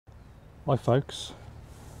Hi folks,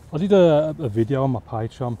 I did a video on my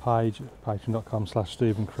Patreon page,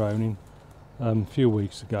 patreon.com/Stephen Cronin, a few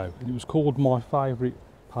weeks ago, and it was called My Favourite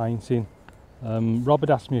Painting. Rob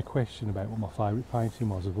had asked me a question about what my favourite painting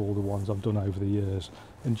was of all the ones I've done over the years,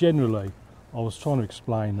 and generally I was trying to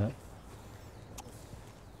explain that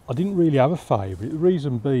I didn't really have a favourite. The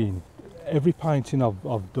reason being, every painting I've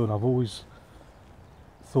done, I've always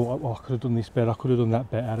thought, oh, I could have done this better, I could have done that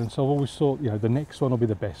better, and so I've always thought, you know, the next one will be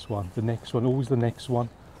the best one, the next one, always the next one.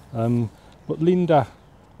 But Linda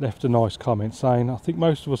left a nice comment saying, I think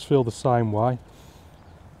most of us feel the same way.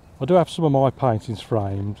 I do have some of my paintings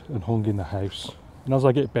framed and hung in the house, and as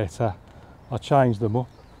I get better I change them up.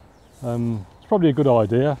 It's probably a good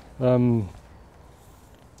idea.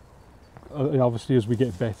 Obviously as we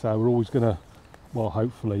get better we're always going to, well,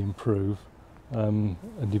 hopefully improve and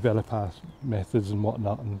develop our methods and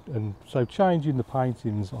whatnot, and so changing the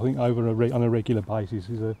paintings, I think, on a regular basis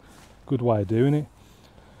is a good way of doing it.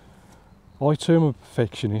 I too am a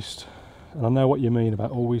perfectionist, and I know what you mean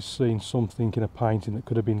about always seeing something in a painting that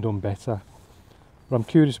could have been done better. But I'm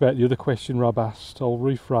curious about the other question Rob asked. I'll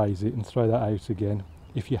rephrase it and throw that out again.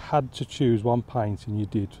 If you had to choose one painting you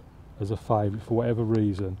did as a favourite for whatever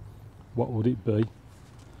reason, what would it be?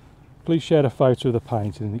 Please share a photo of the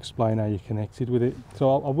painting and explain how you connected with it. So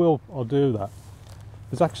I'll do that.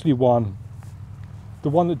 There's actually one, the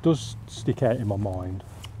one that does stick out in my mind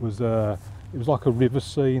was it was like a river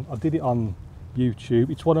scene. I did it on YouTube.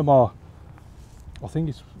 It's one of my, I think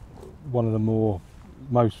it's one of the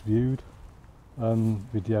most viewed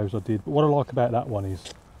videos I did. But what I like about that one is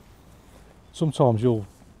sometimes you'll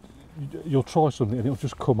try something and it'll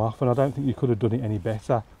just come off, and I don't think you could have done it any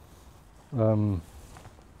better.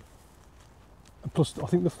 Plus, I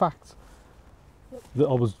think the fact that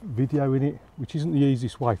I was videoing it, which isn't the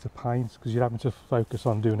easiest way to paint because you're having to focus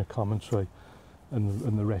on doing a commentary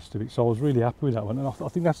and the rest of it, so I was really happy with that one, and I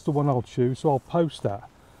think that's the one I'll choose. So I'll post that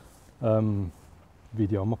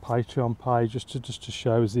video on my Patreon page just to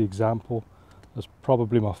show as the example. That's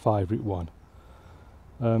probably my favourite one.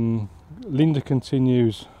 Linda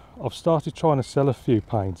continues, I've started trying to sell a few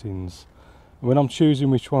paintings, and when I'm choosing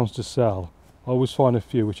which ones to sell, I always find a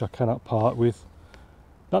few which I cannot part with.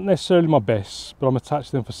 Not necessarily my best, but I'm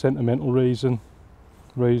attached to them for sentimental reasons.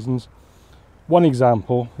 One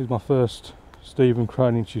example is my first Stephen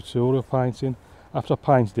Cronin tutorial painting. After I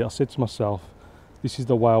painted it, I said to myself, this is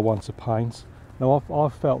the way I want to paint. Now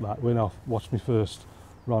I've felt that when I've watched my first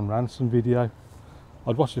Ron Ransom video.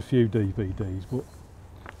 I'd watched a few DVDs, but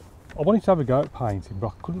I wanted to have a go at painting, but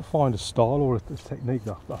I couldn't find a style or a technique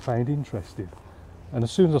that I found interesting. And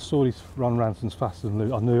as soon as I saw this Ron Ransom's Fast and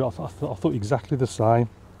Loose, I thought exactly the same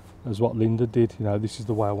as what Linda did. You know, this is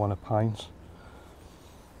the way I want to paint.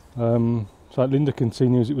 So Linda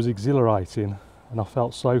continues, it was exhilarating and I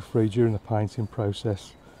felt so free during the painting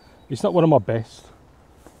process. It's not one of my best,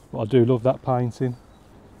 but I do love that painting.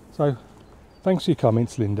 So thanks for your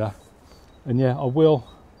comments, Linda. And yeah,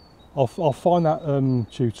 I'll find that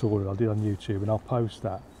tutorial I did on YouTube and I'll post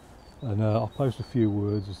that. And I'll post a few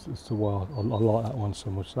words as to why I like that one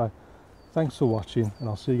so much. So thanks for watching, and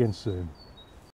I'll see you again soon.